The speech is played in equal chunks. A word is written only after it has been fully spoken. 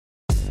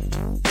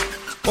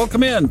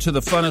Welcome in to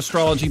the Fun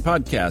Astrology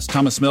Podcast.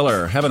 Thomas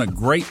Miller, having a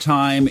great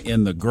time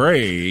in the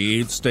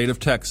great state of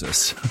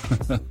Texas.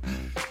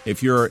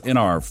 If you're in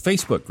our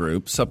Facebook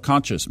group,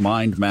 Subconscious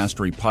Mind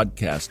Mastery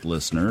Podcast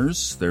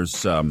listeners,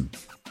 there's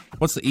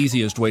what's the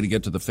easiest way to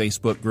get to the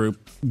Facebook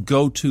group?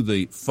 Go to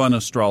the Fun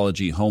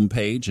Astrology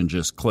homepage and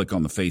just click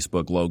on the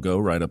Facebook logo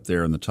right up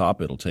there in the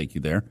top. It'll take you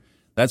there.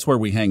 That's where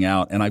we hang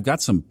out, and I've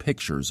got some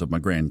pictures of my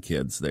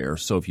grandkids there.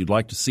 So if you'd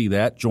like to see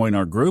that, join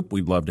our group.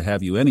 We'd love to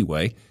have you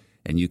anyway.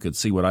 And you could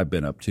see what I've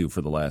been up to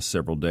for the last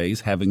several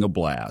days, having a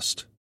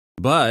blast.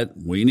 But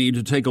we need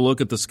to take a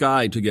look at the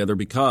sky together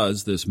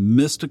because this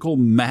mystical,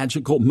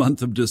 magical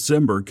month of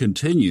December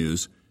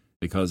continues,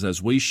 because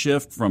as we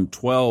shift from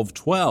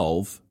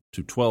 12/12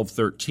 to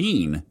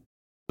 12/13,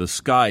 the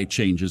sky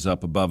changes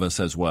up above us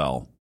as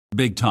well.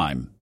 Big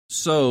time.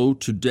 So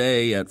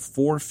today at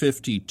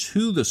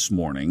 4:52 this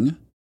morning,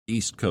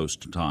 East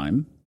Coast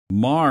time,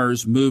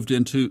 Mars moved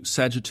into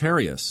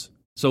Sagittarius.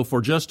 So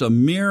for just a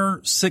mere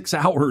 6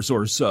 hours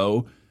or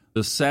so,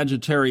 the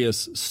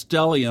Sagittarius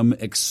stellium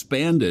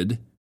expanded,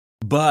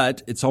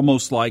 but it's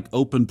almost like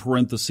open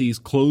parentheses,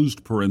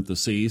 closed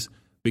parentheses,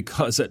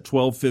 because at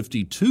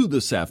 12:52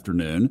 this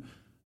afternoon,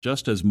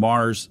 just as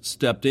Mars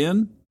stepped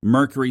in,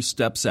 Mercury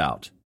steps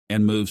out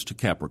and moves to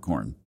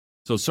Capricorn.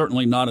 So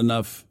certainly not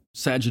enough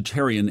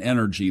Sagittarian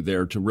energy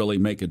there to really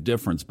make a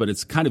difference, but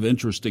it's kind of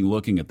interesting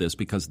looking at this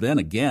because then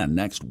again,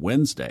 next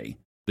Wednesday,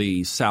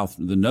 the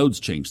nodes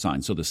change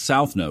sign. So the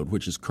south node,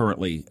 which is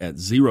currently at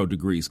 0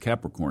 degrees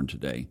Capricorn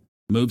today,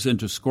 moves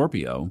into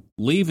Scorpio,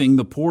 leaving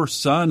the poor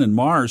Sun and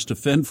Mars to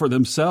fend for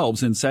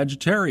themselves in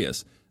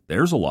Sagittarius.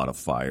 There's a lot of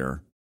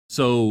fire.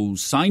 So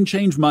sign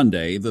change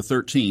Monday, the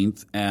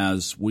 13th,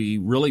 as we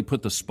really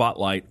put the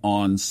spotlight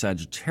on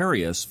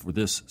Sagittarius for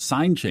this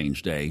sign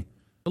change day.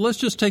 But let's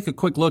just take a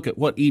quick look at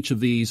what each of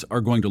these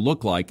are going to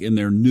look like in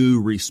their new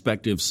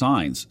respective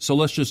signs. So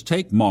let's just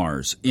take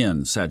Mars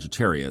in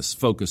Sagittarius,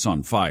 focus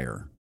on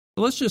fire.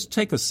 So let's just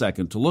take a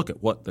second to look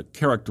at what the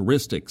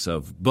characteristics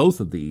of both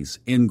of these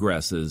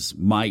ingresses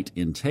might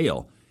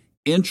entail.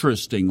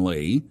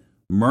 Interestingly,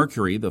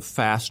 Mercury, the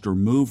faster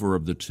mover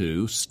of the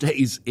two,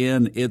 stays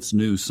in its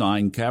new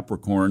sign,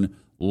 Capricorn,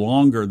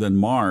 longer than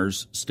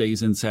Mars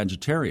stays in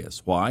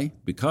Sagittarius. Why?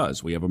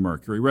 Because we have a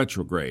Mercury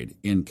retrograde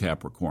in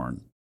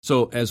Capricorn.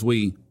 So as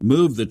we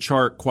move the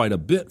chart quite a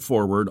bit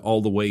forward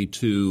all the way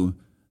to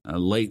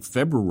late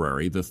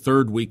February, the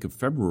third week of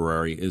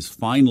February is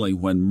finally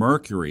when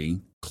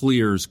Mercury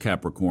clears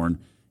Capricorn.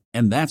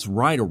 And that's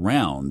right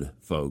around,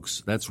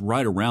 folks, that's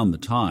right around the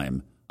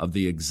time of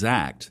the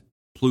exact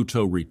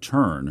Pluto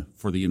return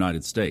for the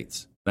United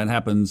States. That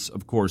happens,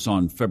 of course,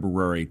 on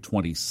February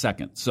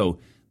 22nd. So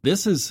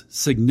this is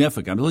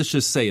significant. Let's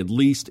just say at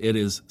least it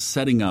is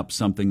setting up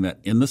something that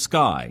in the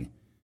sky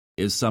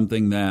is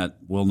something that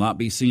will not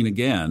be seen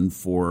again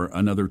for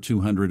another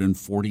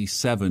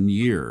 247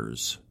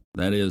 years.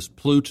 That is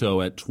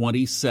Pluto at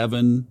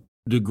 27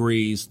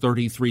 degrees,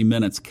 33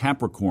 minutes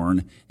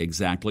Capricorn,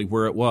 exactly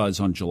where it was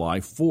on July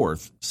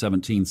 4th,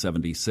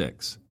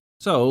 1776.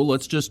 So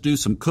let's just do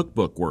some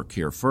cookbook work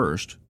here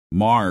first.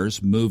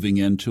 Mars moving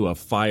into a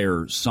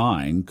fire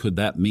sign, could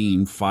that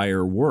mean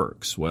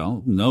fireworks?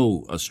 Well,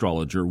 no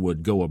astrologer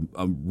would go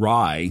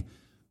awry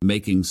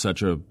making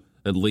such a,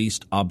 at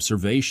least,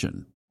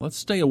 observation. Let's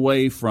stay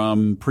away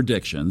from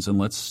predictions and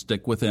let's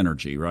stick with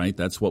energy, right?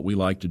 That's what we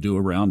like to do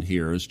around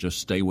here, is just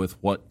stay with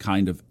what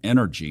kind of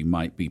energy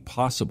might be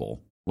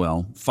possible.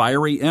 Well,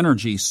 fiery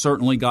energy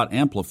certainly got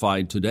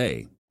amplified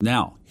today.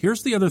 Now,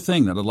 here's the other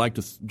thing that I'd like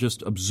to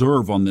just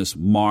observe on this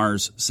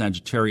Mars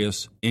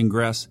Sagittarius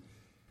ingress,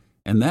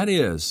 and that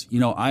is,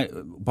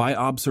 by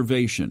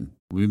observation,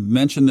 we've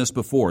mentioned this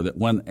before, that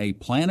when a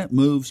planet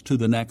moves to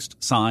the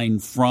next sign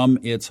from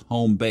its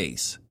home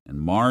base, and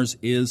Mars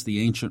is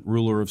the ancient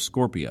ruler of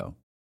Scorpio,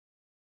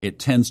 it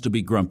tends to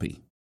be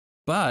grumpy.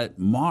 But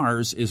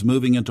Mars is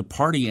moving into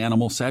party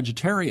animal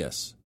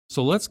Sagittarius.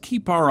 So let's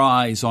keep our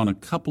eyes on a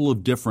couple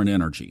of different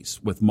energies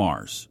with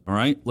Mars, all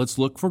right? Let's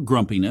look for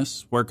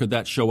grumpiness. Where could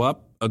that show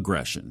up?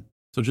 Aggression.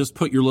 So just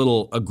put your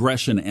little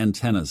aggression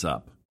antennas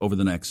up over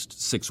the next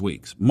 6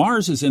 weeks.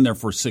 Mars is in there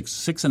for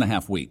six and a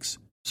half weeks.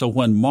 So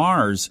when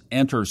Mars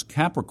enters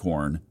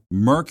Capricorn,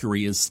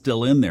 Mercury is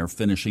still in there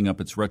finishing up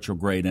its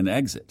retrograde and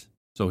exit.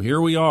 So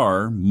here we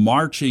are,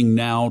 marching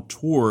now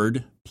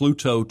toward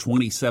Pluto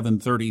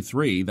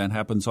 2733. That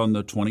happens on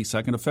the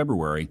 22nd of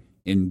February.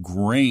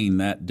 Ingrain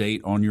that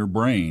date on your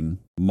brain.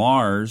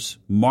 Mars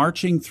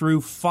marching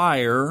through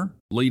fire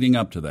leading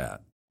up to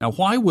that. Now,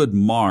 why would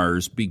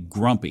Mars be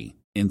grumpy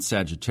in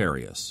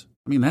Sagittarius?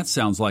 I mean, that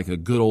sounds like a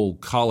good old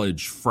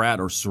college frat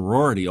or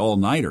sorority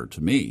all-nighter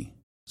to me.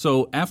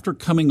 So after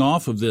coming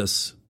off of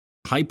this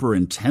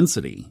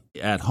hyper-intensity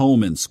at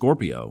home in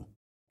Scorpio,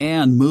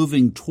 and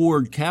moving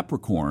toward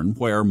Capricorn,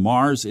 where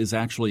Mars is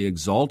actually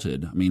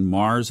exalted. I mean,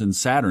 Mars and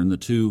Saturn, the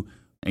two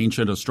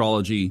ancient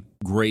astrology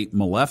great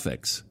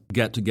malefics,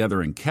 get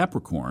together in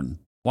Capricorn.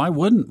 Why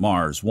wouldn't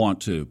Mars want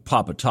to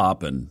pop a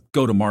top and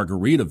go to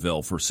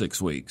Margaritaville for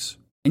 6 weeks?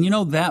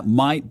 And that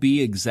might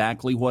be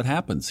exactly what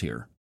happens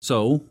here.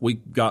 So we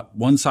got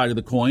one side of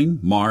the coin,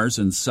 Mars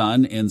and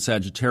Sun in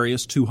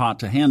Sagittarius, too hot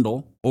to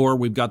handle. Or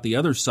we've got the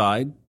other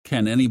side,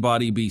 can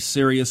anybody be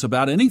serious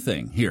about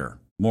anything here?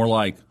 More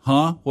like,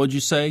 what'd you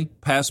say?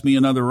 Pass me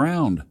another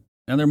round.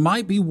 Now, there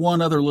might be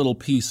one other little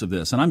piece of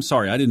this, and I'm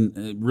sorry, I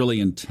didn't really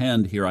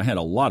intend here. I had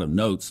a lot of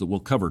notes that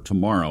we'll cover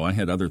tomorrow. I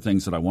had other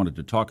things that I wanted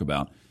to talk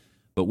about,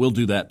 but we'll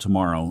do that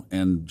tomorrow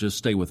and just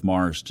stay with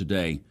Mars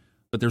today.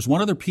 But there's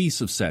one other piece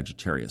of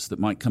Sagittarius that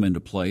might come into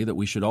play that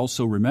we should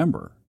also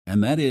remember,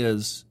 and that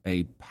is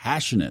a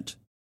passionate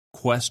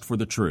quest for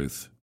the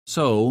truth.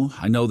 So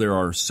I know there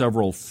are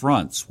several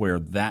fronts where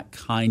that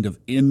kind of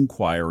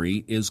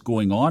inquiry is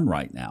going on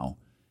right now,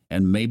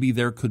 and maybe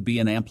there could be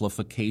an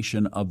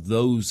amplification of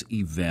those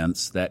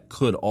events that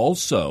could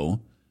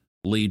also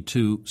lead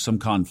to some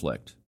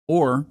conflict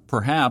or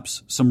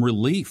perhaps some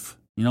relief.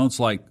 It's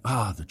like,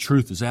 the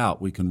truth is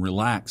out. We can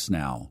relax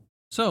now.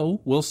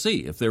 So we'll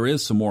see if there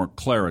is some more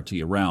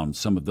clarity around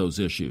some of those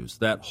issues.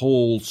 That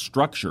whole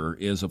structure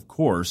is, of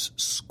course,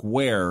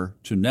 square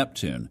to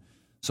Neptune.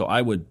 So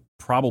I would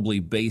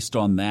probably, based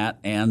on that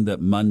and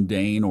that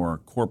mundane or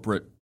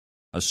corporate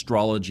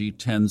astrology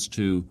tends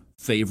to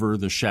favor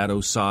the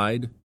shadow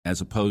side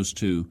as opposed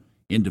to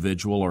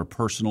individual or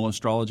personal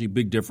astrology,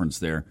 big difference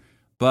there.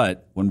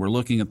 But when we're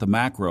looking at the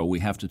macro, we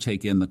have to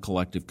take in the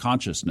collective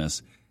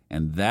consciousness,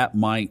 and that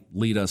might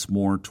lead us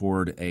more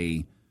toward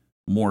a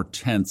more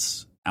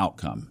tense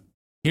outcome.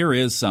 Here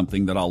is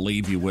something that I'll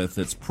leave you with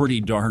that's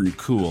pretty darn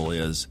cool,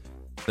 is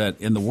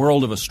that in the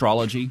world of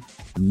astrology,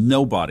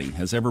 nobody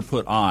has ever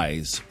put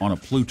eyes on a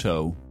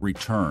Pluto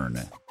return,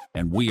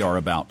 and we are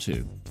about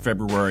to,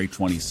 February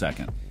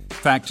 22nd. In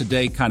fact,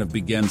 today kind of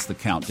begins the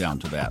countdown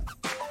to that.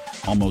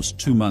 Almost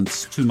 2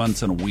 months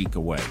and a week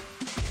away.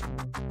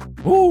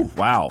 Ooh,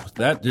 wow,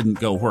 that didn't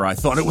go where I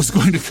thought it was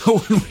going to go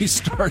when we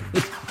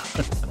started.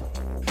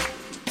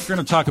 We're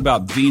going to talk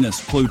about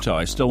Venus-Pluto.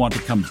 I still want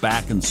to come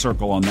back and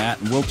circle on that,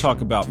 and we'll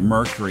talk about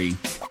Mercury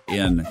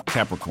in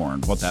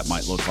Capricorn, what that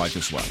might look like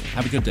as well.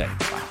 Have a good day.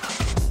 Bye.